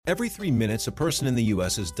Every 3 minutes, a person in the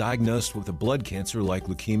U.S. is diagnosed with a blood cancer like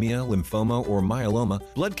leukemia, lymphoma, or myeloma,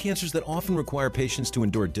 blood cancers that often require patients to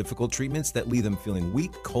endure difficult treatments that leave them feeling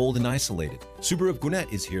weak, cold, and isolated. Subaru of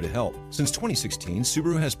Gwinnett is here to help. Since 2016,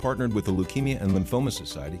 Subaru has partnered with the Leukemia and Lymphoma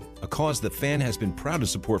Society, a cause the fan has been proud to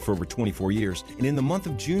support for over 24 years. And in the month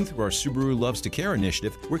of June, through our Subaru Loves to Care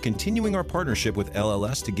initiative, we're continuing our partnership with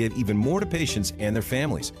LLS to give even more to patients and their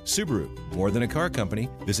families. Subaru, more than a car company.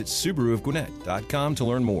 Visit SubaruofGwinnett.com to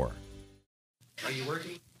learn more. Are you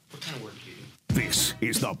working? What kind of work do you do? This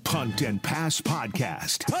is the Punt and Pass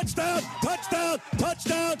Podcast. Touchdown, touchdown,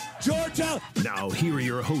 touchdown, Georgia. Now, here are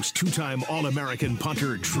your hosts, two-time All-American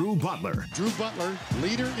punter Drew Butler. Drew Butler,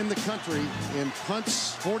 leader in the country in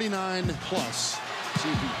punts 49+. See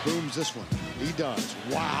if he booms this one. He does.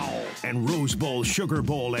 Wow. And Rose Bowl, Sugar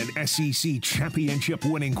Bowl, and SEC championship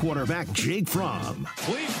winning quarterback Jake Fromm.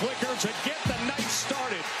 Flea flicker to get the night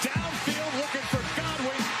started. Downfield looking for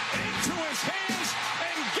Godwin. Into his hands.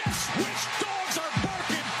 And guess which dogs are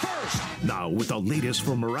barking first? Now, with the latest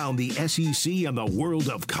from around the SEC and the world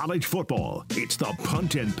of college football, it's the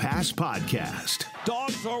Punt and Pass Podcast.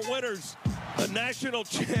 Dogs are winners. A national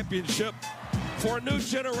championship for a new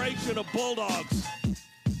generation of Bulldogs.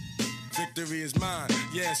 Victory is mine,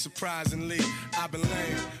 yeah, surprisingly. I've been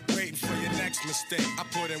lame, waiting for your next mistake. I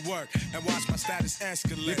put in work and watch my status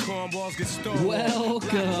escalate. Your cornballs get stolen.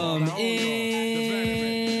 Welcome in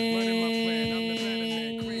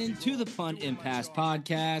to the Punt and Pass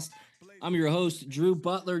Podcast. I'm your host, Drew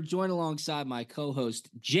Butler, joined alongside my co-host,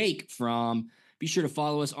 Jake Fromm. Be sure to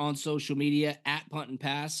follow us on social media at Punt and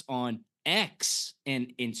Pass on X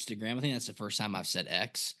and Instagram. I think that's the first time I've said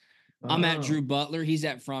X. I'm at Drew Butler. He's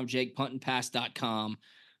at FromJakePuntandPass.com,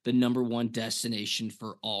 the number one destination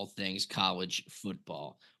for all things college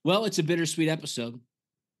football. Well, it's a bittersweet episode.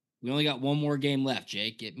 We only got one more game left,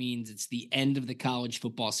 Jake. It means it's the end of the college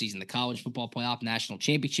football season. The College Football Playoff National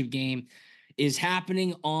Championship game is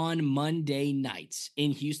happening on Monday nights in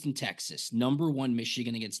Houston, Texas. Number 1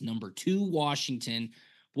 Michigan against number 2 Washington.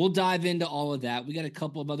 We'll dive into all of that. We got a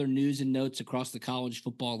couple of other news and notes across the college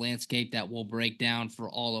football landscape that we'll break down for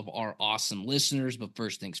all of our awesome listeners. But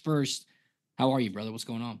first things first, how are you, brother? What's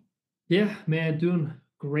going on? Yeah, man, doing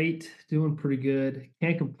great, doing pretty good.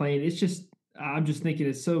 Can't complain. I'm just thinking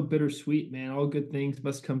it's so bittersweet, man. All good things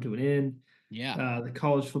must come to an end. Yeah. The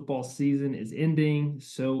college football season is ending.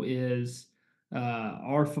 So is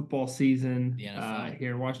our football season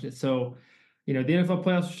here in Washington. So, the NFL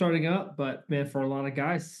playoffs are starting up, but man, for a lot of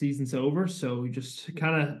guys, the season's over. So we just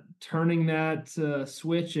kind of turning that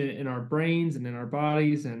switch in our brains and in our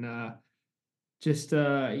bodies. And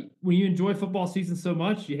when you enjoy football season so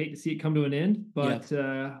much, you hate to see it come to an end. But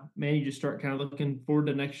man, you just start kind of looking forward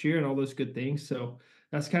to next year and all those good things. So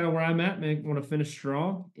that's kind of where I'm at, man. I want to finish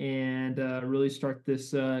strong and really start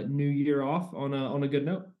this new year off on a good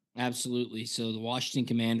note. Absolutely. So the Washington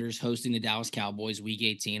Commanders hosting the Dallas Cowboys week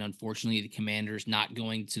 18. Unfortunately, the Commanders not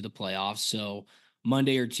going to the playoffs. So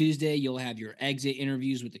Monday or Tuesday, you'll have your exit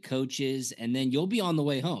interviews with the coaches, and then you'll be on the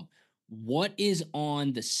way home. What is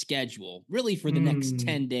on the schedule really for the next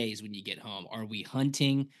 10 days when you get home? Are we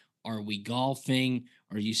hunting? Are we golfing?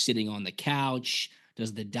 Are you sitting on the couch?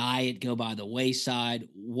 Does the diet go by the wayside?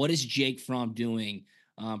 What is Jake Fromm doing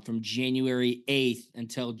from January 8th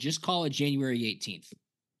until just call it January 18th?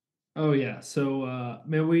 Oh, yeah. So,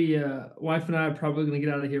 man, wife and I are probably going to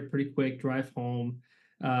get out of here pretty quick, drive home,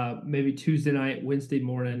 maybe Tuesday night, Wednesday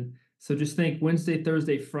morning. So just think Wednesday,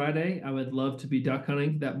 Thursday, Friday, I would love to be duck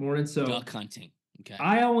hunting that morning. So duck hunting. Okay.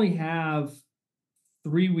 I only have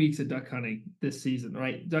 3 weeks of duck hunting this season,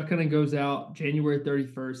 right? Duck hunting goes out January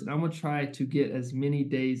 31st, and I'm going to try to get as many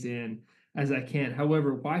days in as I can.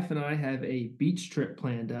 However, wife and I have a beach trip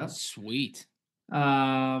planned up. Sweet.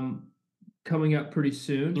 Coming up pretty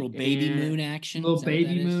soon. Little baby moon action. Okay,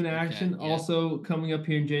 yeah. Also coming up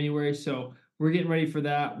here in January. So we're getting ready for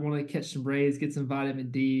that. Want to catch some rays, get some vitamin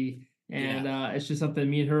D. And it's just something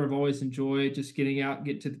me and her have always enjoyed, just getting out,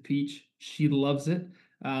 get to the beach. She loves it.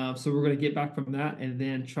 So we're going to get back from that and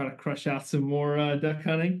then try to crush out some more duck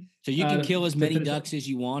hunting. So you can kill as many ducks as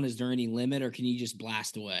you want. Is there any limit, or can you just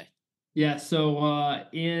blast away? Yeah, so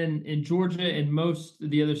in Georgia and most of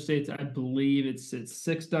the other states, I believe it's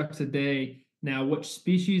 6 ducks a day. Now, what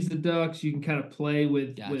species of ducks, you can kind of play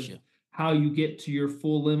with how you get to your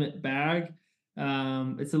full limit bag.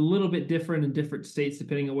 It's a little bit different in different states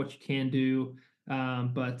depending on what you can do.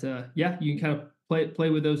 But you can kind of play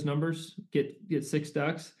with those numbers, get 6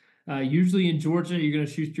 ducks. Usually in Georgia, you're going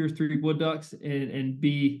to shoot your 3 wood ducks and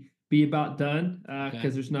be about done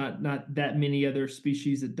because there's not that many other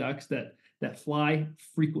species of ducks that fly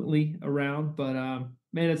frequently around. But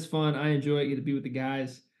man, it's fun. I enjoy it. Get to be with the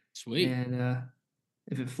guys. Sweet. And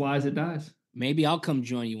if it flies, it dies. Maybe I'll come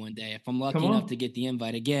join you one day if I'm lucky enough to get the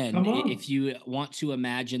invite. Again, if you want to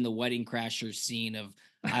imagine the Wedding Crashers scene of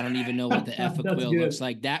I don't even know what the Quill looks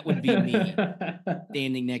like, that would be me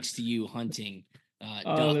standing next to you hunting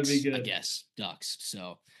ducks, I guess, ducks.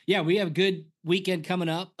 So, yeah, we have a good weekend coming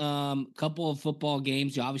up. Couple of football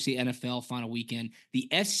games, obviously NFL final weekend. The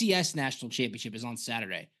FCS National Championship is on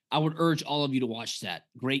Saturday. I would urge all of you to watch that.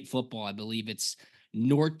 Great football. I believe it's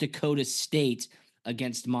North Dakota State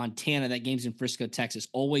against Montana. That game's in Frisco, Texas.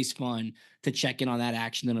 Always fun to check in on that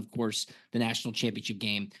action. And, of course, the national championship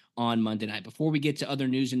game on Monday night. Before we get to other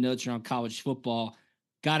news and notes around college football,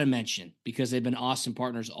 got to mention, because they've been awesome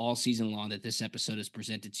partners all season long, that this episode is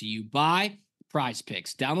presented to you by Prize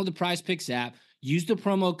Picks. Download the Prize Picks app. Use the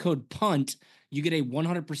promo code PUNT. You get a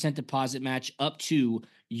 100% deposit match up to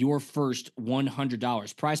your first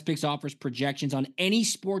 $100. Prize Picks offers projections on any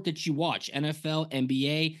sport that you watch: NFL,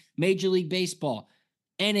 NBA, Major League Baseball,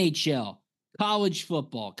 NHL, college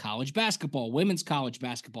football, college basketball, women's college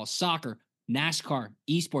basketball, soccer, NASCAR,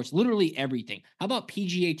 esports, literally everything. How about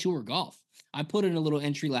PGA Tour golf? I put in a little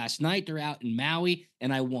entry last night. They're out in Maui,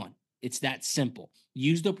 and I won. It's that simple.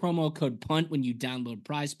 Use the promo code PUNT when you download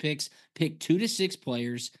Prize Picks. Pick 2 to 6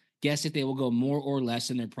 players. Guess if they will go more or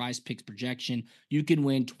less in their Prize Picks projection. You can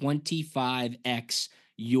win 25x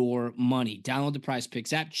your money. Download the Prize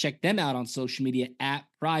Picks app. Check them out on social media at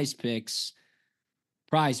Prize Picks.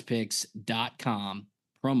 PrizePicks.com.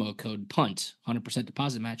 Promo code PUNT. 100%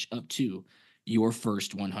 deposit match up to your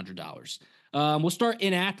first $100. We'll start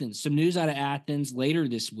in Athens. Some news out of Athens later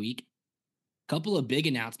this week. A couple of big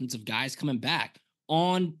announcements of guys coming back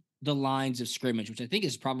on the lines of scrimmage, which I think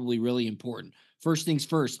is probably really important. First things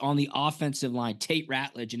first, on the offensive line, Tate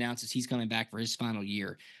Ratledge announces he's coming back for his final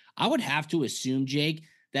year. I would have to assume, Jake,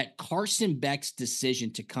 that Carson Beck's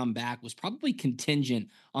decision to come back was probably contingent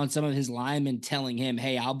on some of his linemen telling him,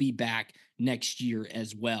 hey, I'll be back next year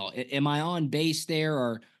as well. Am I on base there,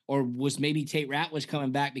 or was maybe Tate Ratledge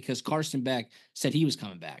coming back because Carson Beck said he was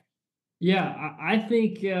coming back? Yeah, I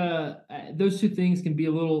think those two things can be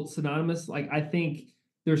a little synonymous. Like, I think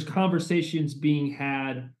there's conversations being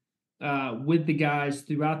had with the guys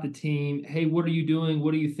throughout the team. Hey, what are you doing?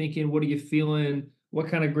 What are you thinking? What are you feeling? What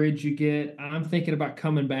kind of grades you get? I'm thinking about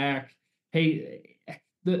coming back. Hey,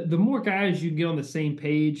 the more guys you can get on the same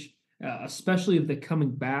page, especially if they're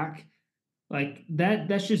coming back, like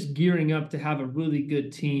that's just gearing up to have a really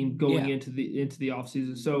good team going into the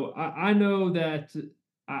offseason. So I know that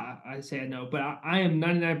I say I know, but I am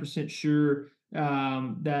 99% sure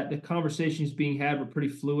that the conversations being had were pretty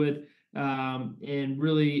fluid. And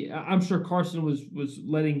really, I'm sure Carson was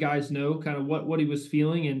letting guys know kind of what he was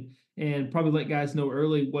feeling, and probably let guys know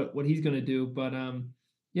early what he's going to do. But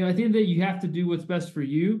you know, at the end of the day, you have to do what's best for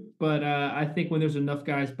you. But I think when there's enough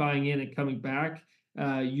guys buying in and coming back,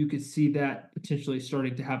 you could see that potentially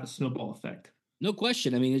starting to have a snowball effect. No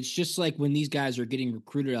question. I mean, it's just like when these guys are getting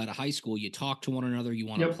recruited out of high school, you talk to one another, you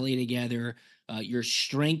want to play together. You're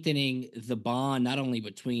strengthening the bond, not only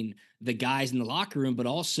between the guys in the locker room, but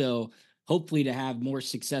also hopefully to have more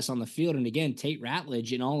success on the field. And again, Tate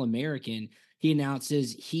Ratledge, an All-American, he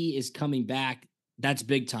announces he is coming back. That's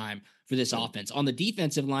big time for this offense. On the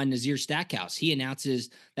defensive line, Nazir Stackhouse, he announces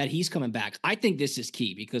that he's coming back. I think this is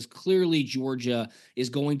key because clearly Georgia is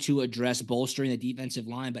going to address bolstering the defensive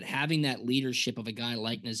line, but having that leadership of a guy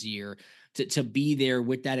like Nazir to be there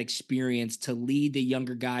with that experience, to lead the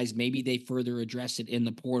younger guys, maybe they further address it in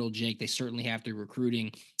the portal, Jake. They certainly have to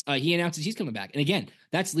recruiting. He announces he's coming back. And again,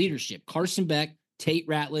 that's leadership. Carson Beck, Tate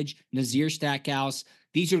Ratledge, Nazir Stackhouse.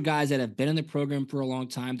 These are guys that have been in the program for a long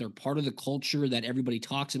time. They're part of the culture that everybody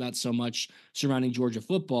talks about so much surrounding Georgia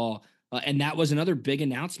football. And that was another big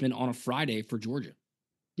announcement on a Friday for Georgia.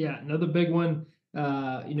 Yeah, another big one. You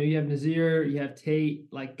know, you have Nazir, you have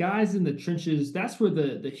Tate, like guys in the trenches. That's where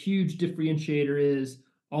the huge differentiator is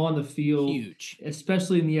on the field. Huge.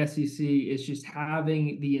 Especially in the SEC. It's just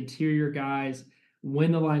having the interior guys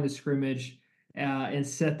win the line of scrimmage and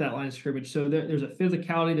set that line of scrimmage. So there's a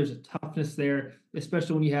physicality, there's a toughness there,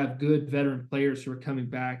 especially when you have good veteran players who are coming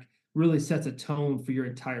back. Really sets a tone for your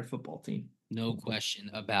entire football team. No question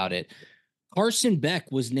about it. Carson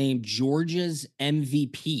Beck was named Georgia's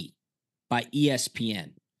MVP by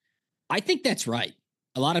ESPN. I think that's right.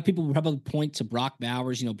 A lot of people will probably point to Brock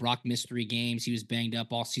Bowers. You know, Brock missed 3 games. He was banged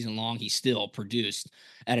up all season long. He still produced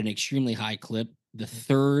at an extremely high clip. The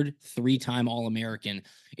third 3-time All-American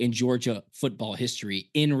in Georgia football history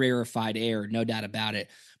in rarefied air, no doubt about it.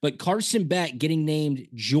 But Carson Beck getting named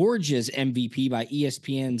Georgia's MVP by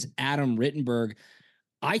ESPN's Adam Rittenberg,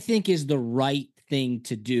 I think is the right thing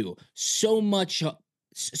to do. So much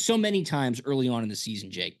so many times early on in the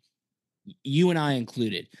season, Jake, you and I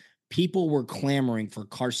included, people were clamoring for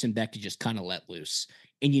Carson Beck to just kind of let loose.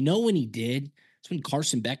 And you know when he did? It's when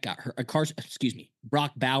Carson Beck got hurt.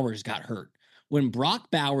 Brock Bowers got hurt. When Brock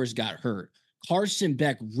Bowers got hurt, Carson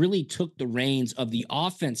Beck really took the reins of the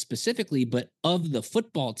offense specifically, but of the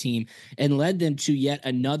football team, and led them to yet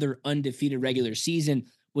another undefeated regular season,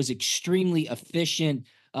 was extremely efficient.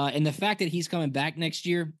 And the fact that he's coming back next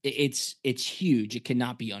year, it's huge. It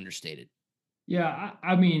cannot be understated. Yeah,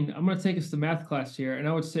 I mean, I'm going to take us to math class here, and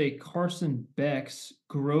I would say Carson Beck's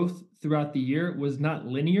growth throughout the year was not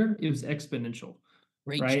linear; it was exponential.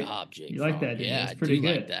 Great right? job, Jake. You like that? Yeah, it's pretty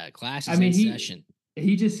good. Like that. Class is in session.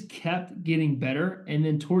 He just kept getting better, and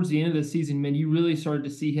then towards the end of the season, man, you really started to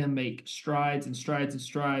see him make strides and strides and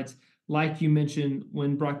strides. Like you mentioned,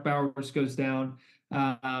 when Brock Bowers goes down.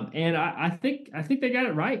 And I think they got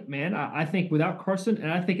it right, man. I think without Carson, and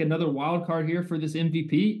I think another wild card here for this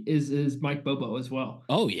MVP is Mike Bobo as well.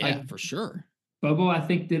 Oh yeah, for sure. Bobo, I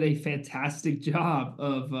think, did a fantastic job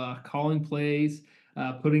of calling plays,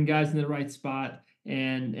 putting guys in the right spot,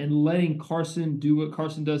 and letting Carson do what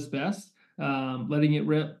Carson does best, letting it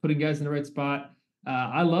rip, putting guys in the right spot.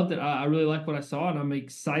 I loved it. I really like what I saw, and I'm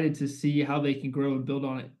excited to see how they can grow and build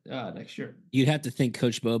on it next year. You'd have to think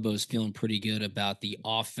Coach Bobo is feeling pretty good about the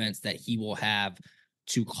offense that he will have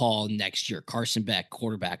to call next year. Carson Beck,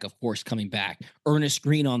 quarterback, of course, coming back. Ernest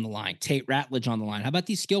Green on the line. Tate Ratledge on the line. How about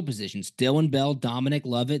these skill positions? Dylan Bell, Dominic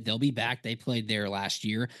Lovett, they'll be back. They played there last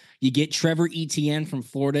year. You get Trevor Etienne from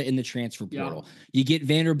Florida in the transfer portal. Yeah. You get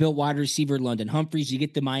Vanderbilt wide receiver London Humphreys. You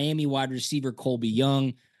get the Miami wide receiver Colby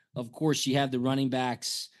Young. Of course, you have the running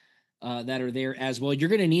backs that are there as well. You're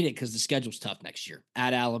going to need it because the schedule's tough next year.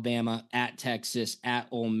 At Alabama, at Texas, at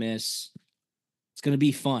Ole Miss. It's going to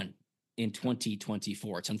be fun in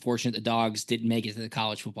 2024. It's unfortunate the Dogs didn't make it to the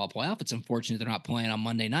college football playoff. It's unfortunate they're not playing on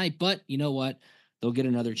Monday night, but you know what? They'll get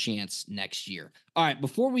another chance next year. All right,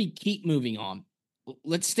 before we keep moving on,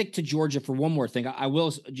 let's stick to Georgia for one more thing. I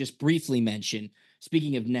will just briefly mention,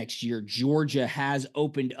 speaking of next year, Georgia has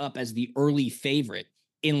opened up as the early favorite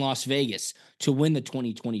in Las Vegas to win the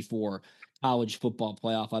 2024 college football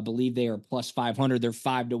playoff. I believe they are plus 500. They're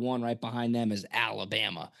 5-1. Right behind them is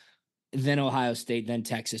Alabama, then Ohio State, then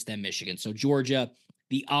Texas, then Michigan. So Georgia,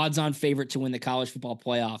 the odds-on favorite to win the college football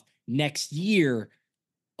playoff next year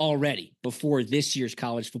already, before this year's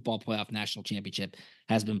college football playoff national championship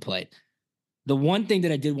has been played. The one thing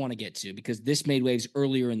that I did want to get to, because this made waves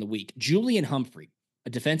earlier in the week, Julian Humphrey,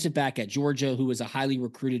 a defensive back at Georgia who was a highly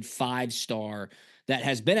recruited 5-star that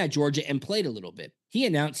has been at Georgia and played a little bit. He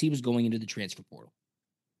announced he was going into the transfer portal.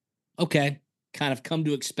 Okay, kind of come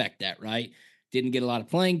to expect that, right? Didn't get a lot of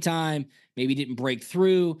playing time, maybe didn't break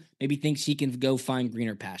through, maybe thinks he can go find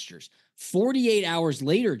greener pastures. 48 hours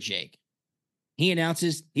later, Jake, he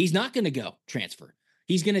announces he's not going to go transfer.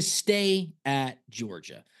 He's going to stay at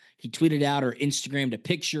Georgia. He tweeted out or Instagrammed a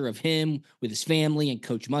picture of him with his family and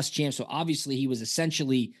Coach Muschamp. So obviously he was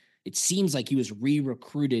essentially, it seems like he was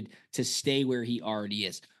re-recruited to stay where he already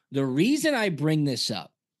is. The reason I bring this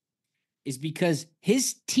up is because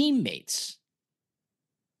his teammates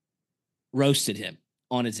roasted him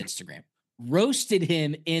on his Instagram, roasted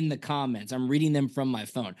him in the comments. I'm reading them from my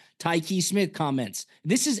phone. Tyke Smith comments,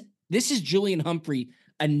 this is Julian Humphrey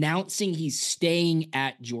announcing he's staying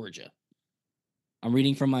at Georgia. I'm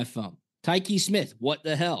reading from my phone. Tyke Smith, what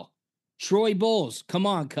the hell? Troy Bowles, come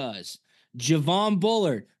on, cuz. Javon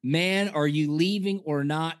Bullard, man, are you leaving or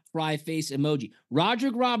not? Cry face emoji.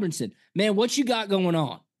 Roderick Robinson, man, what you got going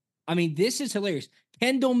on? I mean, this is hilarious.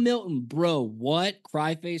 Kendall Milton, bro, what?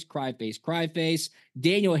 Cry face, cry face, cry face.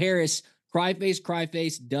 Daniel Harris, cry face,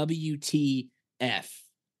 WTF.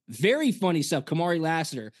 Very funny stuff. Kamari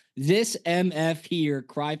Lassiter, this MF here,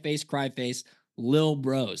 cry face, Lil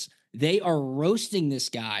Bros. They are roasting this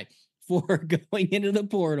guy for going into the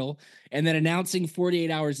portal and then announcing 48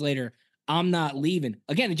 hours later, I'm not leaving.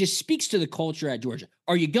 Again, it just speaks to the culture at Georgia.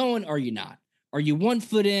 Are you going? Are you not? Are you 1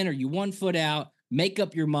 foot in? Are you 1 foot out? Make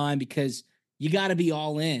up your mind, because you got to be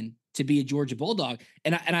all in to be a Georgia Bulldog.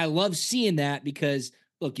 And I love seeing that, because,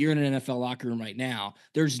 look, you're in an NFL locker room right now.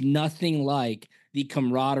 There's nothing like the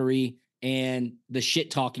camaraderie and the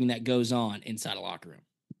shit talking that goes on inside a locker room.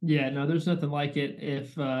 Yeah, no, there's nothing like it.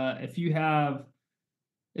 If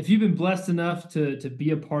you've been blessed enough to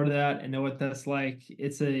be a part of that and know what that's like,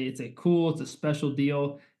 it's a special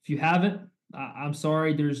deal. If you haven't, I'm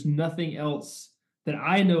sorry, there's nothing else that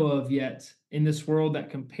I know of yet in this world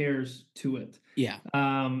that compares to it. Yeah.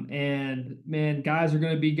 And man, guys are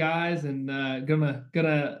going to be guys, and gonna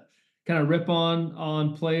kind of rip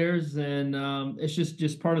on players, and it's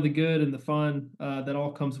just part of the good and the fun that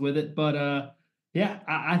all comes with it. But Yeah,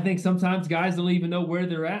 I think sometimes guys don't even know where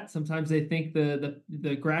they're at. Sometimes they think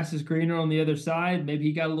the grass is greener on the other side. Maybe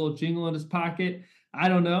he got a little jingle in his pocket. I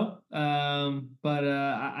don't know. But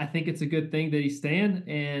I think it's a good thing that he's staying,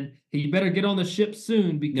 and he better get on the ship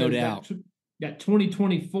soon No because doubt. that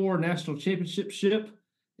 2024 national championship ship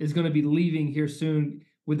is going to be leaving here soon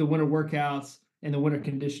with the winter workouts and the winter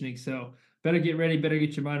conditioning. So better get ready, better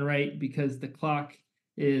get your mind right because the clock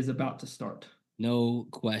is about to start. No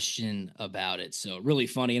question about it. So really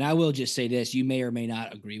funny. And I will just say this, you may or may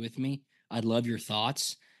not agree with me. I'd love your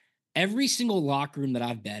thoughts. Every single locker room that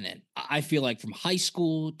I've been in, I feel like from high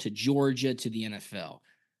school to Georgia to the NFL,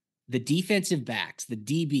 the defensive backs, the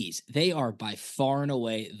DBs, they are by far and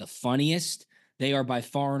away the funniest. They are by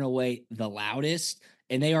far and away the loudest.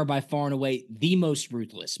 And they are by far and away the most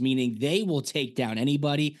ruthless, meaning they will take down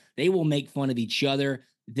anybody. They will make fun of each other.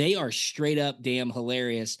 They are straight up damn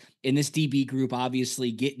hilarious. In this DB group,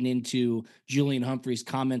 obviously getting into Julian Humphrey's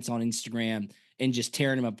comments on Instagram and just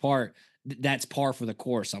tearing him apart. That's par for the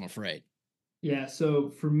course, I'm afraid. Yeah. So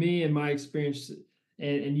for me, in my experience,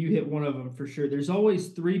 and you hit one of them for sure, there's always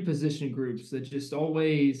three position groups that just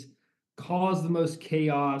always cause the most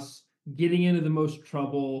chaos, getting into the most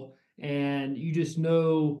trouble. And you just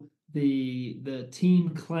know the team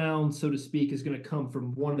clown, so to speak, is going to come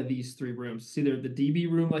from one of these three rooms. It's either the DB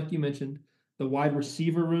room, like you mentioned, the wide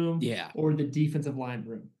receiver room, or the defensive line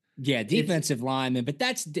room. Yeah, defensive lineman, but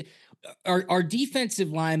that's are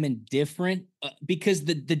defensive linemen different because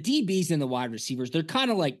the DBs and the wide receivers, they're kind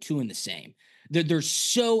of like two in the same. They're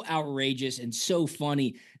so outrageous and so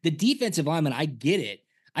funny. The defensive lineman, I get it.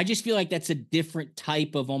 I just feel like that's a different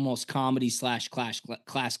type of almost comedy /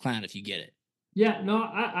 class clown, if you get it. Yeah, no,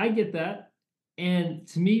 I get that. And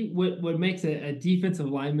to me, what makes a defensive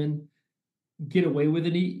lineman get away with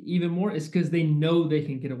it even more is because they know they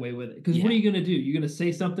can get away with it. Because what are you going to do? You're going to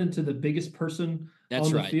say something to the biggest person on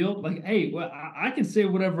the field? Like, hey, well, I can say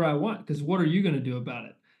whatever I want because what are you going to do about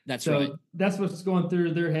it? That's right. That's what's going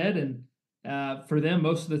through their head. And for them,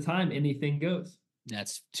 most of the time, anything goes.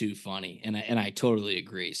 That's too funny. And I totally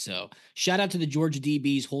agree. So shout out to the Georgia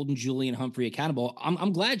DBs holding Julian Humphrey accountable.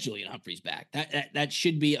 I'm glad Julian Humphrey's back. That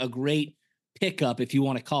should be a great pickup, if you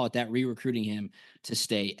want to call it that, re-recruiting him to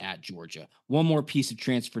stay at Georgia. One more piece of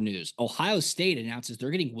transfer news. Ohio State announces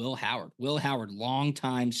they're getting Will Howard. Will Howard,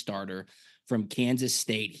 longtime starter from Kansas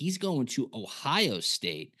State. He's going to Ohio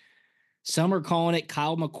State. Some are calling it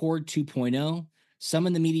Kyle McCord 2.0. Some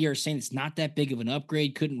in the media are saying it's not that big of an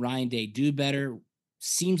upgrade. Couldn't Ryan Day do better?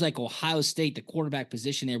 Seems like Ohio State, the quarterback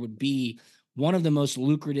position there, would be one of the most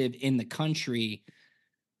lucrative in the country.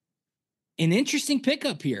 An interesting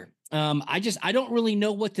pickup here. I don't really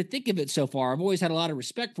know what to think of it so far. I've always had a lot of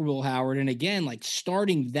respect for Will Howard. And again, like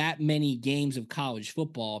starting that many games of college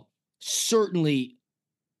football, certainly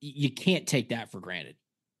you can't take that for granted.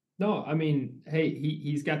 No, I mean, hey,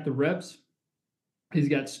 he's got the reps. He's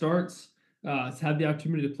got starts. He's had the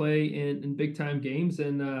opportunity to play in big time games.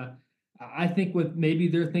 And I think what maybe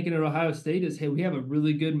they're thinking at Ohio State is, hey, we have a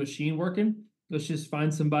really good machine working. Let's just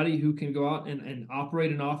find somebody who can go out and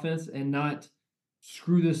operate an offense and not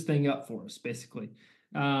screw this thing up for us, basically.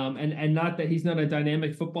 And not that he's not a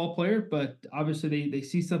dynamic football player, but obviously they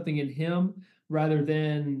see something in him rather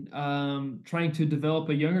than trying to develop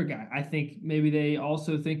a younger guy. I think maybe they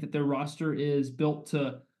also think that their roster is built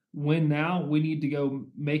to win now. We need to go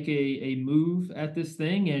make a move at this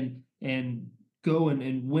thing and go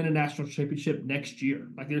and win a national championship next year.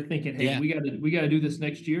 Like they're thinking, hey, we got to do this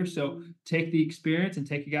next year. So take the experience and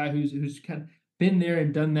take a guy who's kind of been there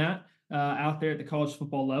and done that out there at the college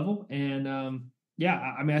football level. And I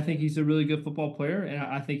mean, I think he's a really good football player, and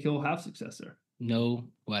I think he'll have success there. No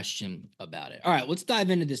question about it. All right, let's dive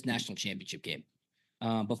into this national championship game.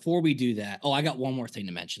 Before we do that, I got one more thing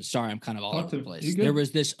to mention. Sorry, I'm kind of all over the place. There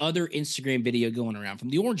was this other Instagram video going around from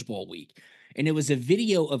the Orange Bowl week, and it was a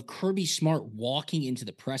video of Kirby Smart walking into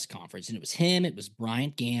the press conference, and it was him, it was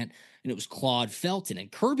Bryant Gant, and it was Claude Felton,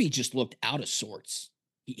 and Kirby just looked out of sorts.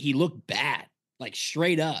 He looked bad, like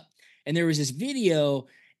straight up. And there was this video,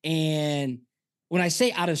 and when I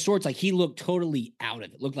say out of sorts, like he looked totally out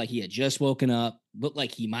of it. Looked like he had just woken up, looked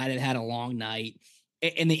like he might have had a long night.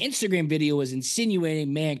 And the Instagram video was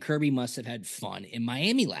insinuating, man, Kirby must have had fun in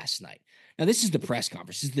Miami last night. Now, this is the press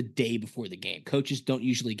conference. This is the day before the game. Coaches don't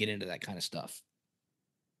usually get into that kind of stuff.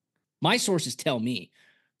 My sources tell me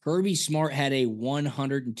Kirby Smart had a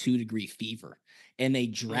 102-degree fever, and they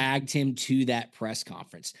dragged him to that press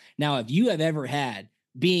conference. Now, if you have ever had,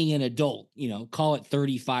 being an adult, call it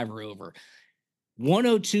 35 or over,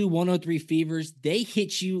 102, 103 fevers, they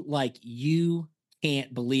hit you like you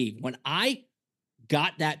can't believe. When I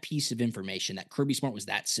got that piece of information that Kirby Smart was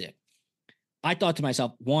that sick, I thought to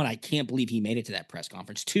myself, one, I can't believe he made it to that press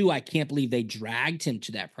conference. Two, I can't believe they dragged him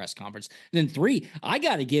to that press conference. And then three, I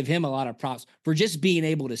got to give him a lot of props for just being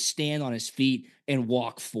able to stand on his feet and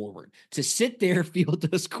walk forward, to sit there, field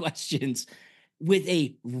those questions with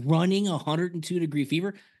a running 102-degree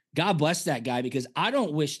fever. God bless that guy, because I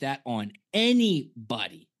don't wish that on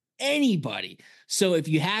anybody. So if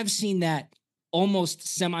you have seen that almost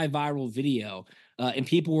semi-viral video and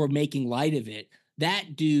people were making light of it,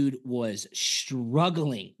 that dude was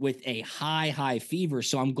struggling with a high fever.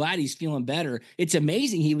 So I'm glad he's feeling better. It's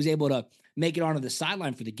amazing he was able to make it onto the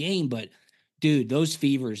sideline for the game. But, dude, those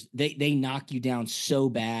fevers, they knock you down so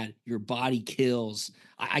bad. Your body kills.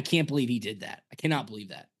 I can't believe he did that. I cannot believe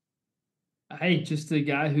that. Hey, just a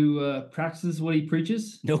guy who practices what he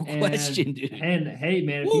preaches. No question, dude. And hey,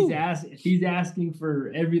 man, if he's asking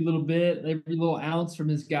for every little bit, every little ounce from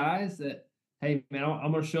his guys, that hey, man,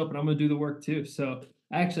 I'm going to show up and I'm going to do the work too. So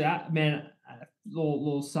actually,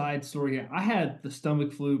 little side story here. I had the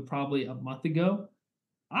stomach flu probably a month ago.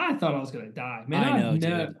 I thought I was going to die,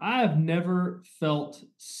 man. I've never felt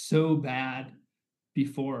so bad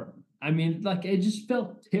before. I mean, like, it just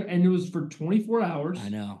felt and it was for 24 hours. I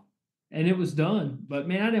know. And it was done. But,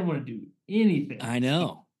 man, I didn't want to do anything. I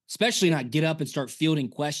know. Especially not get up and start fielding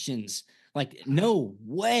questions. Like, no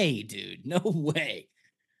way, dude. No way.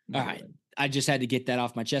 All right. I just had to get that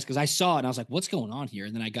off my chest because I saw it and I was like, what's going on here?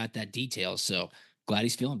 And then I got that detail. So glad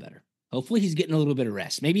he's feeling better. Hopefully he's getting a little bit of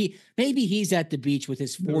rest. Maybe he's at the beach with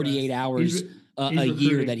his 48 hours a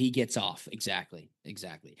year that he gets off. Exactly.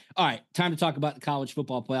 All right. Time to talk about the College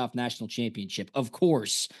Football Playoff National Championship. Of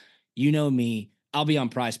course, you know me. I'll be on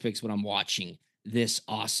Prize Picks when I'm watching this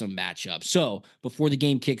awesome matchup. So before the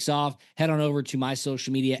game kicks off, head on over to my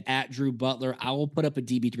social media at Drew Butler. I will put up a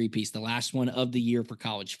DB3 piece, the last one of the year for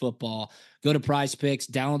college football. Go to Prize Picks,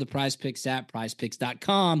 download the Prize Picks app,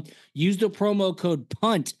 prizepicks.com. Use the promo code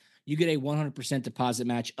PUNT. You get a 100% deposit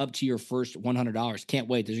match up to your first $100. Can't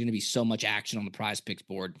wait. There's going to be so much action on the Prize Picks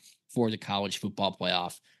board for the College Football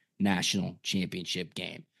Playoff National Championship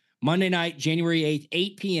game. Monday night, January 8th,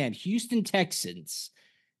 8 p.m., Houston Texans,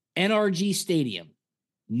 NRG Stadium,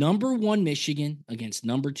 number 1 Michigan against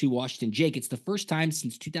number 2 Washington. Jake, it's the first time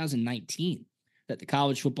since 2019 that the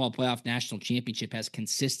College Football Playoff National Championship has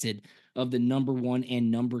consisted of the number 1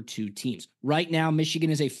 and number 2 teams. Right now,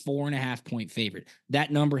 Michigan is a 4.5-point favorite.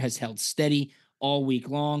 That number has held steady all week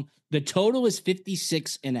long. The total is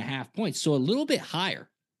 56.5 points, so a little bit higher.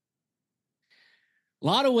 A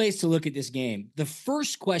lot of ways to look at this game. The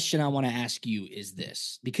first question I want to ask you is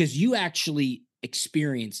this, because you actually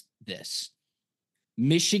experienced this.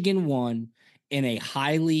 Michigan won in a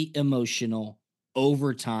highly emotional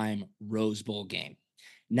overtime Rose Bowl game.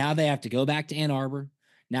 Now they have to go back to Ann Arbor.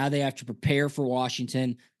 Now they have to prepare for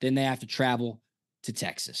Washington. Then they have to travel to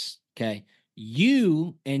Texas. Okay.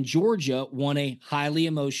 You and Georgia won a highly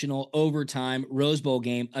emotional overtime Rose Bowl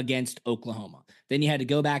game against Oklahoma. Then you had to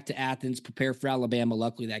go back to Athens, prepare for Alabama.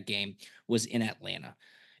 Luckily, that game was in Atlanta.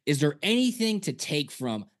 Is there anything to take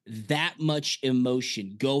from that much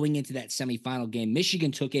emotion going into that semifinal game?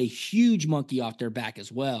 Michigan took a huge monkey off their back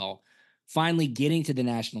as well, finally getting to the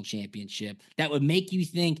national championship. That would make you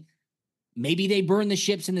think maybe they burn the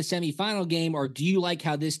ships in the semifinal game, or do you like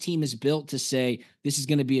how this team is built to say this is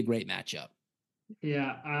going to be a great matchup?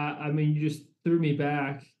 Yeah, I mean, you just threw me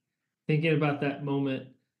back thinking about that moment,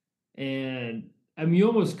 and I mean, you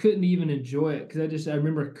almost couldn't even enjoy it because I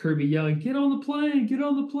remember Kirby yelling, "Get on the plane! Get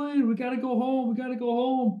on the plane! We got to go home! We got to go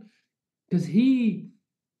home!" Because he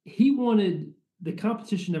wanted, the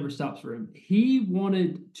competition never stops for him. He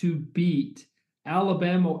wanted to beat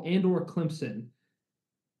Alabama and/or Clemson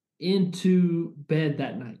into bed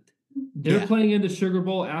that night. They're playing in the Sugar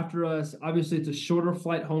Bowl after us. Obviously, it's a shorter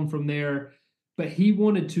flight home from there. But he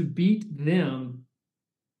wanted to beat them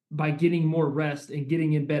by getting more rest and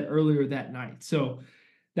getting in bed earlier that night. So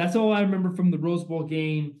that's all I remember from the Rose Bowl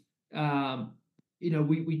game.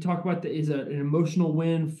 We talk about an emotional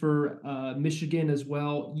win for Michigan as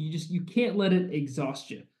well. You can't let it exhaust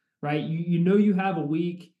you, right? You have a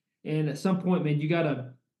week, and at some point, man, you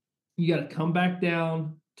gotta come back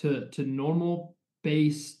down to normal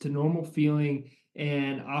base, to normal feeling,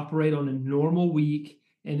 and operate on a normal week.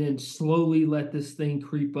 And then slowly let this thing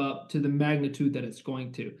creep up to the magnitude that it's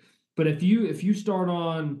going to. But if you start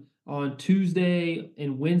on Tuesday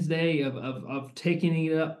and Wednesday of taking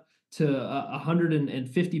it up to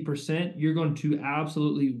 150%, you're going to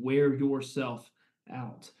absolutely wear yourself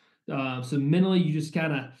out. So mentally, you just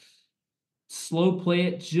kind of slow play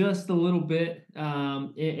it just a little bit,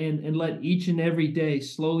 and let each and every day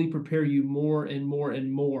slowly prepare you more and more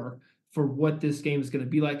and more for what this game is going to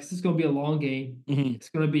be like. 'Cause it's going to be a long game. Mm-hmm. It's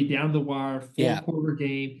going to be down the wire, four-quarter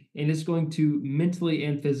game, and it's going to mentally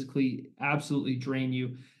and physically absolutely drain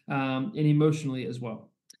you, and emotionally as well.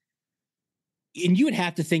 And you would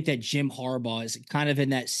have to think that Jim Harbaugh is kind of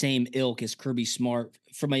in that same ilk as Kirby Smart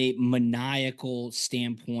from a maniacal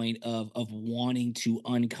standpoint of wanting to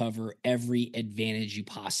uncover every advantage you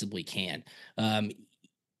possibly can.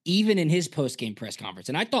 Even in his post-game press conference.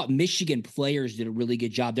 And I thought Michigan players did a really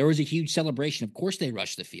good job. There was a huge celebration. Of course they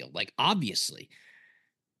rushed the field. Like, obviously.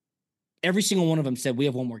 Every single one of them said, we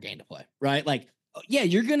have one more game to play, right? Like, yeah,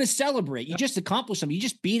 you're going to celebrate. You just accomplished something. You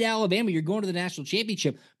just beat Alabama. You're going to the national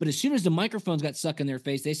championship. But as soon as the microphones got stuck in their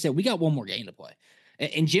face, they said, we got one more game to play.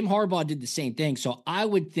 And Jim Harbaugh did the same thing. So I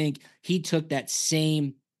would think he took that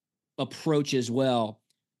same approach as well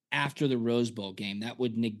after the Rose Bowl game. That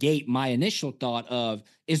would negate my initial thought of,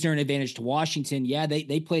 is there an advantage to Washington? Yeah,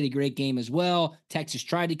 they played a great game as well. Texas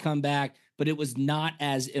tried to come back, but it was not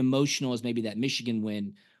as emotional as maybe that Michigan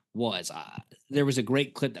win was. There was a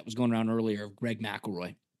great clip that was going around earlier of Greg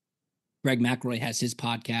McElroy. Greg McElroy has his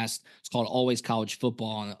podcast. It's called Always College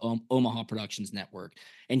Football on the Omaha Productions Network.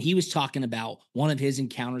 And he was talking about one of his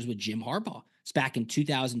encounters with Jim Harbaugh. It's back in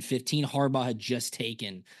 2015. Harbaugh had just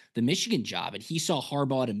taken the Michigan job, and he saw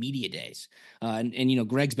Harbaugh at a media days. And you know,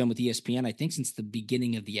 Greg's been with ESPN, I think, since the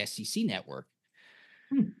beginning of the SEC network.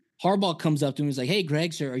 Harbaugh comes up to him and he's like, hey,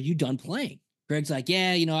 Greg, sir, are you done playing? Greg's like,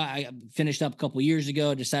 yeah, you know, I finished up a couple of years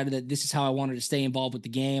ago, decided that this is how I wanted to stay involved with the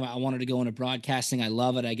game. I wanted to go into broadcasting. I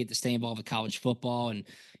love it. I get to stay involved with college football, and,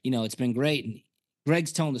 you know, it's been great. And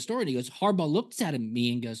Greg's telling the story, and he goes, Harbaugh looks at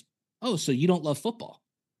me and goes, oh, so you don't love football?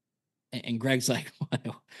 And Greg's like,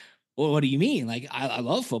 well, what do you mean? Like, I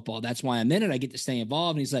love football. That's why I'm in it. I get to stay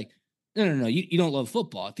involved. And he's like, no, you don't love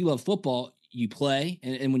football. If you love football, you play.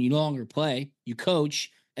 And when you no longer play, you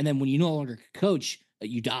coach. And then when you no longer coach,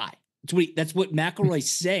 you die. That's what McElroy's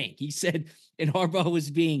saying. He said, and Harbaugh was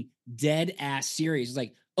being dead ass serious. It's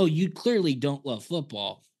like, oh, you clearly don't love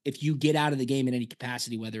football if you get out of the game in any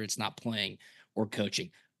capacity, whether it's not playing or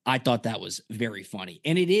coaching. I thought that was very funny.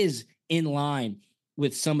 And it is in line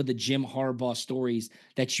with some of the Jim Harbaugh stories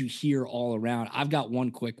that you hear all around. I've got one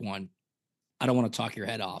quick one. I don't want to talk your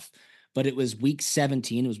head off, but it was week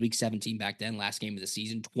 17. It was week 17 back then, last game of the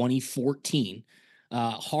season, 2014.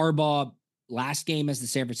 Harbaugh, last game as the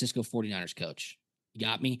San Francisco 49ers coach. You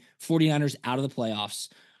got me? 49ers out of the playoffs.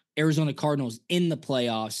 Arizona Cardinals in the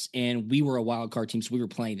playoffs, and we were a wild card team, so we were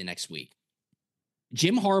playing the next week.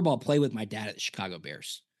 Jim Harbaugh played with my dad at the Chicago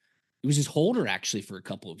Bears. He was his holder, actually, for a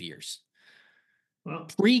couple of years. Wow.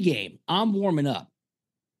 Pre-game, I'm warming up.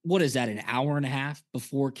 What is that, an hour and a half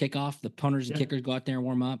before kickoff? The punters and kickers go out there and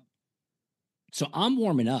warm up. So I'm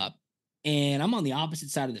warming up, and I'm on the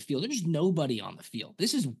opposite side of the field. There's nobody on the field.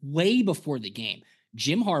 This is way before the game.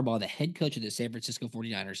 Jim Harbaugh, the head coach of the San Francisco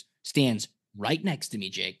 49ers, stands right next to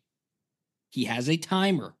me, Jake. He has a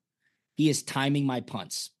timer. He is timing my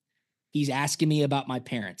punts. He's asking me about my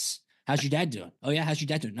parents. How's your dad doing? Oh, yeah, how's your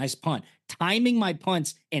dad doing? Nice punt. Timing my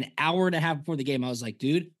punts an hour and a half before the game. I was like,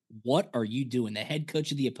 dude, what are you doing? The head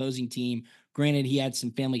coach of the opposing team. Granted, he had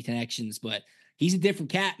some family connections, but he's a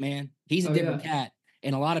different cat, man. He's a different cat.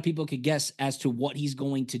 And a lot of people could guess as to what he's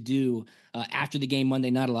going to do after the game Monday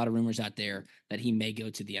night. A lot of rumors out there that he may go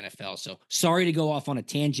to the NFL. So sorry to go off on a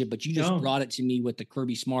tangent, but you just brought it to me with the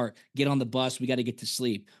Kirby Smart. Get on the bus. We got to get to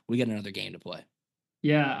sleep. We got another game to play.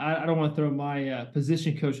 Yeah, I don't want to throw my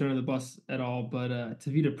position coach under the bus at all, but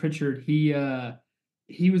Tavita Pritchard, he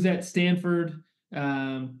was at Stanford,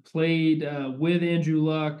 played with Andrew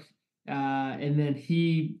Luck, and then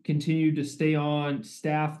he continued to stay on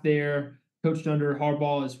staff there, coached under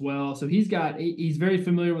Harbaugh as well. So he's very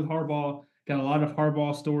familiar with Harbaugh, got a lot of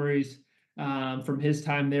Harbaugh stories from his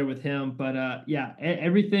time there with him. But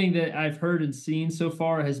everything that I've heard and seen so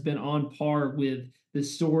far has been on par with the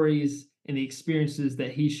stories and the experiences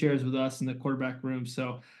that he shares with us in the quarterback room.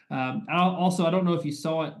 So I don't know if you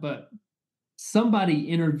saw it, but somebody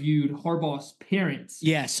interviewed Harbaugh's parents.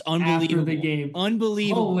 Yes, unbelievable. After the game.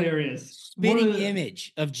 Unbelievable. Hilarious. Spitting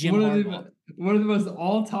image of Jim Harbaugh. One of the most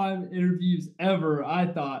all-time interviews ever, I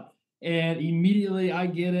thought. And immediately I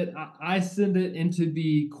get it. I send it into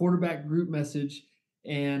the quarterback group message.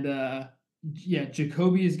 And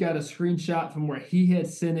Jacoby has got a screenshot from where he had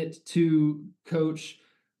sent it to Coach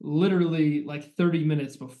literally like 30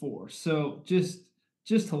 minutes before. So just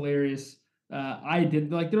hilarious.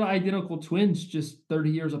 They're identical twins, just 30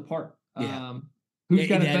 years apart. Yeah.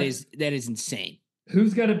 That is insane.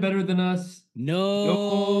 Who's got it better than us?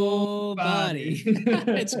 Nobody.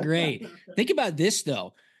 It's great. Think about this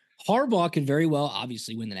though. Harbaugh could very well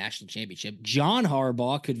obviously win the national championship. John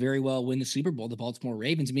Harbaugh could very well win the Super Bowl, the Baltimore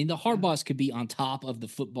Ravens. I mean, the Harbaughs could be on top of the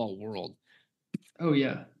football world. Oh,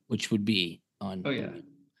 yeah. Which would be unbelievable. Oh, yeah.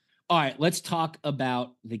 All right, let's talk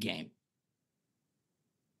about the game.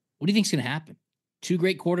 What do you think is going to happen? Two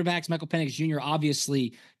great quarterbacks. Michael Penix Jr.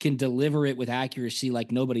 obviously can deliver it with accuracy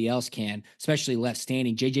like nobody else can, especially left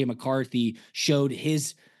standing. J.J. McCarthy showed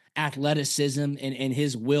his athleticism and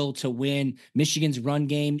his will to win. Michigan's run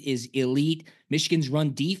game is elite. Michigan's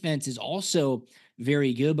run defense is also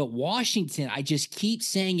very good. But Washington, I just keep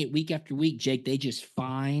saying it week after week, Jake, they just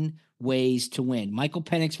find ways to win. Michael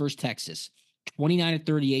Penix versus Texas,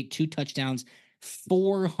 29-38, 2 touchdowns,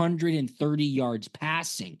 430 yards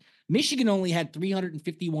passing. Michigan only had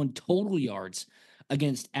 351 total yards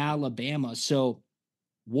against Alabama. So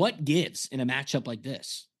what gives in a matchup like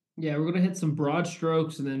this? Yeah, we're going to hit some broad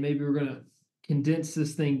strokes, and then maybe we're going to condense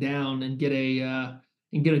this thing down and get a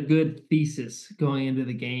good thesis going into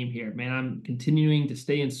the game here. Man, I'm continuing to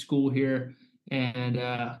stay in school here and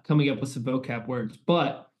coming up with some vocab words.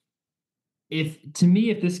 But if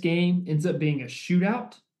this game ends up being a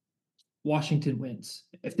shootout, Washington wins.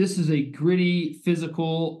 If this is a gritty,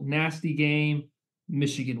 physical, nasty game,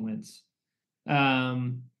 Michigan wins.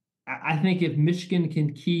 I think if Michigan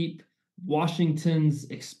can keep Washington's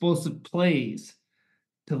explosive plays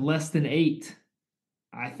to less than 8,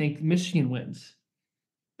 I think Michigan wins.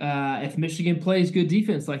 If Michigan plays good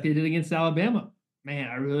defense like they did against Alabama, man,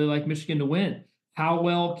 I really like Michigan to win. How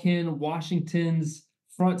well can Washington's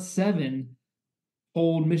front 7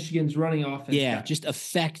 hold Michigan's running offense? Yeah, back? Just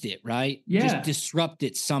affect it, right? Yeah. Just disrupt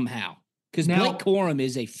it somehow. Because Blake Corum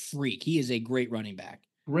is a freak. He is a great running back.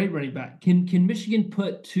 Great running back. Can Michigan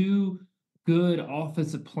put 2 good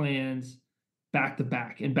offensive plans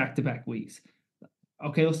back-to-back in back-to-back weeks?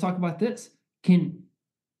 Okay, let's talk about this. Can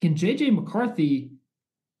J.J. McCarthy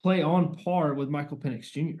play on par with Michael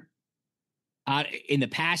Penix Jr.? In the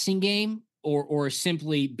passing game or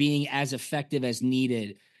simply being as effective as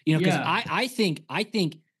needed? You know, because I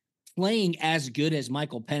think playing as good as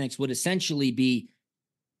Michael Penix would essentially be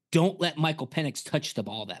don't let Michael Penix touch the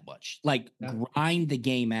ball that much. Like grind the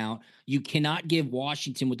game out. You cannot give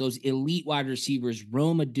Washington with those elite wide receivers,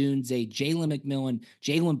 Rome Odunze, Jalen McMillan,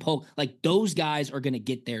 Jalen Polk. Like those guys are going to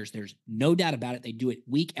get theirs. There's no doubt about it. They do it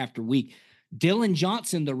week after week. Dylan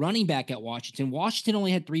Johnson, the running back at Washington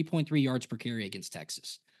only had 3.3 yards per carry against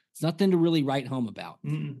Texas. It's nothing to really write home about.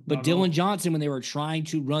 But Dylan Johnson, when they were trying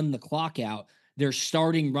to run the clock out, their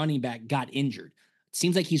starting running back got injured. It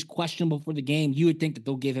seems like he's questionable for the game. You would think that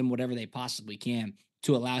they'll give him whatever they possibly can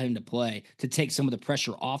to allow him to play, to take some of the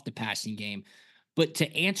pressure off the passing game. But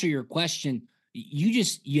to answer your question,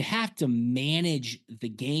 you have to manage the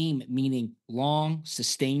game, meaning long,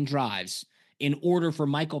 sustained drives, in order for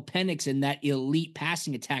Michael Penix and that elite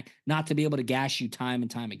passing attack not to be able to gash you time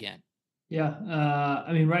and time again. Yeah.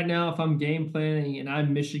 I mean, right now, if I'm game planning and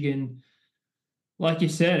I'm Michigan, like you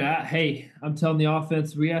said, I'm telling the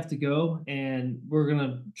offense we have to go, and we're going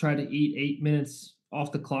to try to eat 8 minutes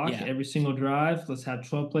off the clock every single drive. Let's have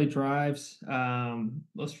 12-play drives.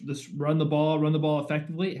 Let's run the ball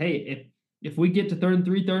effectively. Hey, if we get to 3rd and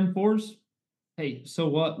 3, 3rd and 4s, hey, so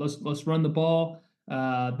what? Let's run the ball.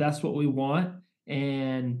 That's what we want.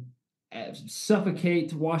 And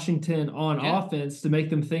suffocate Washington on offense to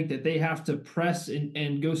make them think that they have to press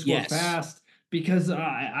and go score fast, because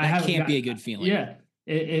I can't be a good feeling. Yeah.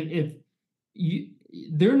 If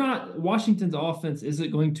they're not, Washington's offense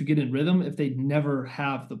isn't going to get in rhythm if they never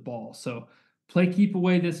have the ball. So keep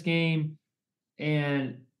away this game.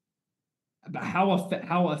 And how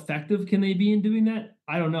effective can they be in doing that?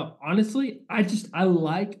 I don't know. Honestly, I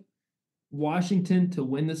like Washington to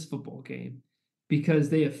win this football game, because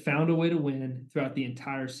they have found a way to win throughout the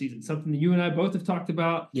entire season. Something that you and I both have talked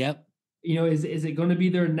about. Yep. You know, is it going to be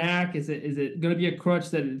their knack? Is it going to be a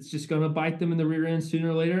crutch that it's just going to bite them in the rear end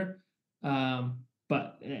sooner or later?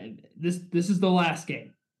 But this is the last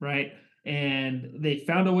game, right? And they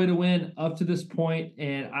found a way to win up to this point,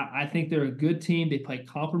 and I think they're a good team. They play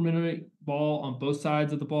complementary ball on both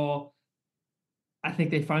sides of the ball. I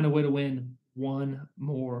think they find a way to win one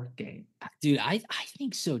more game. Dude, I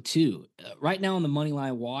think so too. Right now on the money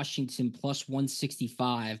line, Washington plus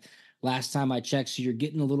 165. Last time I checked, so you're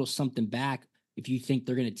getting a little something back if you think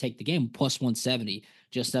they're going to take the game. Plus 170.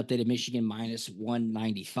 Just updated Michigan minus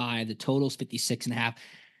 195. The total's 56.5.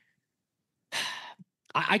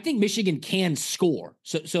 I think Michigan can score.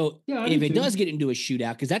 So if it does get into a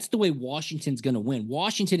shootout, because that's the way Washington's going to win.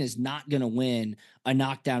 Washington is not going to win a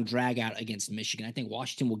knockdown drag out against Michigan. I think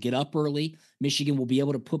Washington will get up early. Michigan will be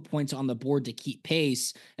able to put points on the board to keep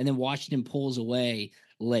pace, and then Washington pulls away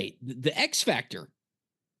late. The X factor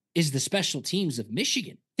is the special teams of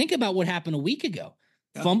Michigan. Think about what happened a week ago.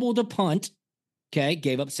 Yeah. Fumbled a punt, okay,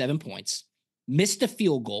 gave up 7 points, missed a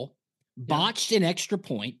field goal, botched an extra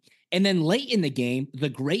point, and then late in the game, the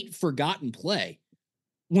great forgotten play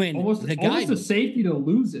when almost a safety to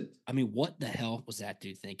lose it. I mean, what the hell was that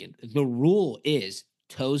dude thinking? The rule is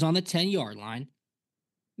toes on the 10-yard line.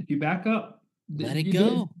 If you back up, let it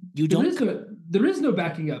go. There is no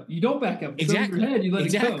backing up. You don't back up. Exactly. Your head, you let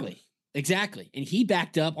it go. Exactly. And he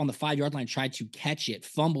backed up on the 5-yard line, tried to catch it,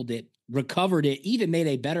 fumbled it, recovered it, even made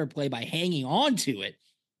a better play by hanging on to it.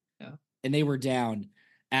 Yeah. And they were down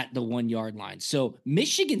at the 1-yard line. So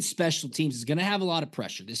Michigan special teams is going to have a lot of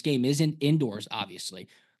pressure. This game isn't indoors, obviously.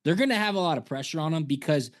 They're going to have a lot of pressure on them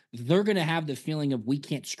because they're going to have the feeling of we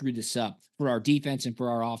can't screw this up for our defense and for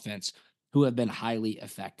our offense, who have been highly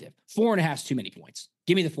effective. 4.5 is too many points.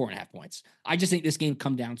 Give me the 4.5 points. I just think this game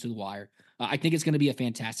come down to the wire. I think it's going to be a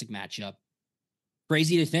fantastic matchup.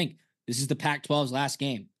 Crazy to think this is the Pac-12's last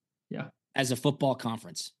game. Yeah. As a football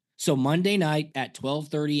conference. So Monday night at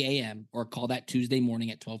 12:30 a.m. or call that Tuesday morning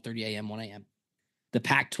at 12:30 a.m., 1 a.m., the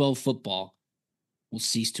Pac-12 football will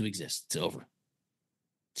cease to exist. It's over.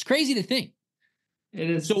 It's crazy to think. It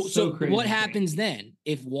is so crazy. What happens then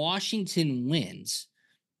if Washington wins?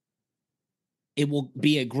 It will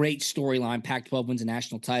be a great storyline. Pac-12 wins a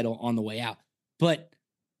national title on the way out. But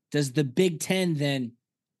does the Big Ten then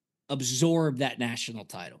absorb that national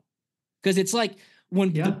title? Because it's like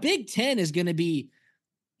when the Big Ten is going to be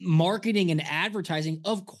marketing and advertising,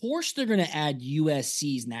 of course they're going to add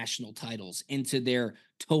USC's national titles into their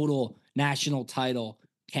total national title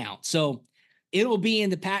count. So it'll be in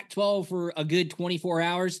the Pac-12 for a good 24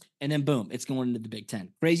 hours, and then boom, it's going into the Big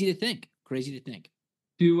Ten. Crazy to think.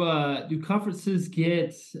 Do conferences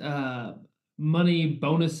get money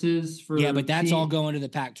bonuses for? Yeah, but that's all going to the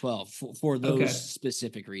Pac-12 for those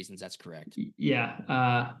specific reasons. That's correct.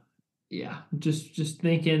 Yeah. Just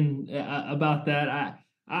thinking about that.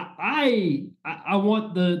 I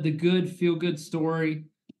want the good feel good story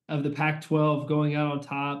of the Pac-12 going out on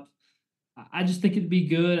top. I just think it'd be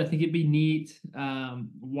good. I think it'd be neat.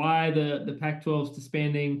 Why the Pac-12 is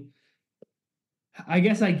disbanding? I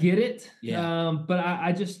guess I get it. Yeah. But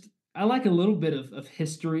I like a little bit of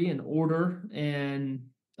history and order and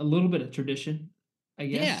a little bit of tradition, I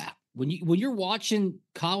guess. Yeah. When you're watching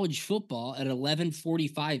college football at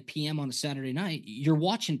 11:45 p.m. on a Saturday night, you're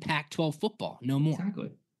watching Pac-12 football. No more.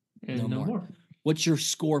 Exactly. And no more. What's your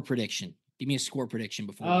score prediction? Give me a score prediction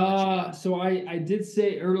before we So I did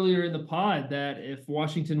say earlier in the pod that if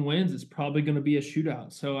Washington wins, it's probably going to be a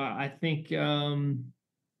shootout. So I think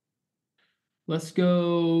let's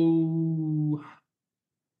go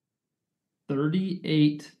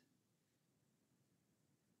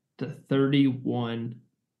 38-31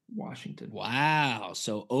 Washington. Wow.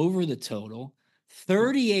 So over the total,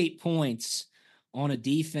 38 points on a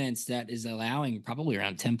defense that is allowing probably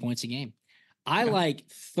around 10 points a game. I like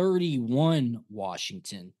 31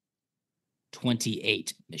 Washington,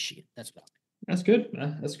 28 Michigan. That's good.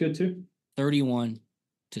 That's good too.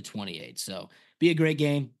 31-28. So be a great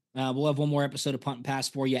game. We'll have one more episode of Punt and Pass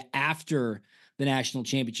for you after the national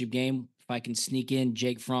championship game. If I can sneak in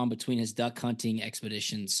Jake Fromm between his duck hunting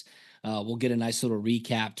expeditions, we'll get a nice little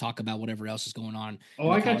recap, talk about whatever else is going on. Oh,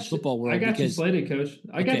 I got football world. I got you slated, Coach.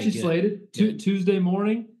 I got you slated Tuesday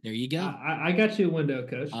morning. There you go. I got you a window,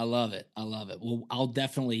 Coach. I love it. Well, I'll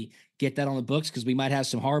definitely get that on the books because we might have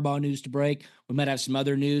some Harbaugh news to break. We might have some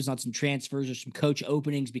other news on some transfers or some coach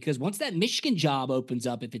openings because once that Michigan job opens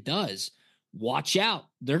up, if it does, watch out.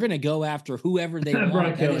 They're going to go after whoever they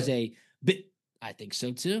want. That is a bit. I think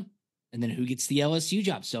so too. And then who gets the LSU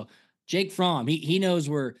job? So Jake Fromm, he knows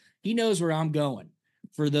where I'm going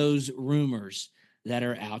for those rumors that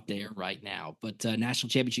are out there right now. But national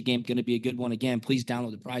championship game going to be a good one. Again, please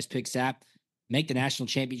download the Prize Picks app. Make the national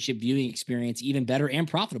championship viewing experience even better and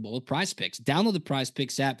profitable with Prize Picks. Download the Prize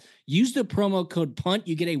Picks app. Use the promo code PUNT.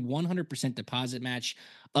 You get a 100% deposit match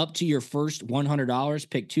up to your first $100.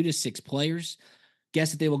 Pick 2 to 6 players.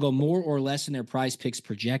 Guess that they will go more or less in their Prize Picks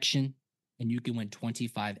projection, and you can win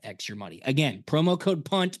 25x your money. Again, promo code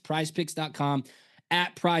PUNT, prizepicks.com,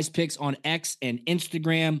 at Prize Picks on X and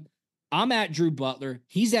Instagram. I'm at Drew Butler.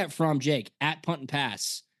 He's at From Jake, at Punt and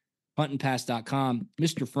Pass, puntandpass.com.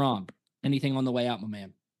 Mr. From, anything on the way out, my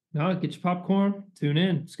man? No, get your popcorn. Tune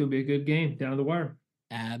in. It's going to be a good game down to the wire.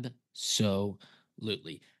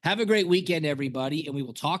 Absolutely. Have a great weekend, everybody, and we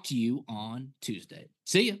will talk to you on Tuesday.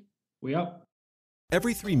 See ya. We up.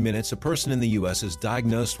 Every 3 minutes, a person in the U.S. is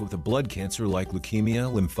diagnosed with a blood cancer like leukemia,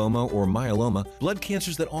 lymphoma, or myeloma, blood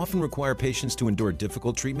cancers that often require patients to endure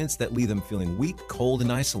difficult treatments that leave them feeling weak, cold, and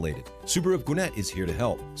isolated. Subaru of Gwinnett is here to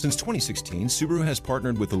help. Since 2016, Subaru has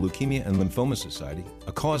partnered with the Leukemia and Lymphoma Society,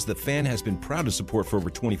 a cause that FAN has been proud to support for over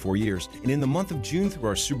 24 years. And in the month of June, through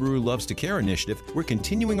our Subaru Loves to Care initiative, we're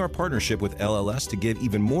continuing our partnership with LLS to give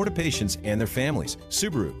even more to patients and their families.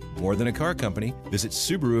 Subaru, more than a car company. Visit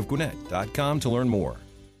SubaruofGwinnett.com to learn more.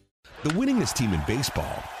 The winningest team in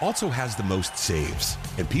baseball also has the most saves,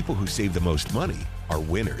 and people who save the most money are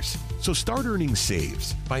winners. So start earning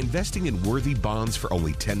saves by investing in worthy bonds for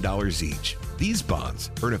only $10 each. These bonds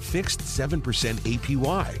earn a fixed 7%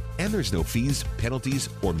 APY, and there's no fees, penalties,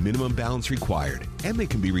 or minimum balance required, and they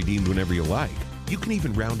can be redeemed whenever you like. You can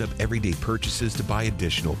even round up everyday purchases to buy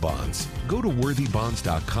additional bonds. Go to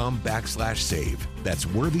worthybonds.com/save. That's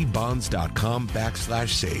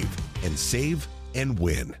worthybonds.com/save and save and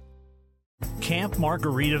win. Camp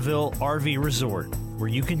Margaritaville RV Resort, where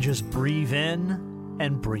you can just breathe in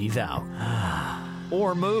and breathe out.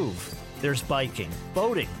 Or move. There's biking,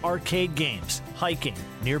 boating, arcade games, hiking,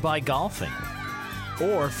 nearby golfing.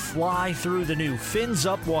 Or fly through the new Fins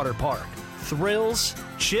Up Water Park. Thrills,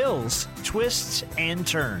 chills, twists, and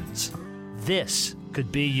turns. This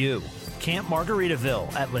could be you. Camp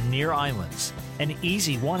Margaritaville at Lanier Islands. An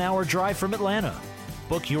easy 1-hour drive from Atlanta.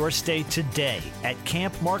 Book your stay today at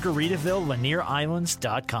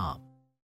campmargaritavillelanierIslands.com.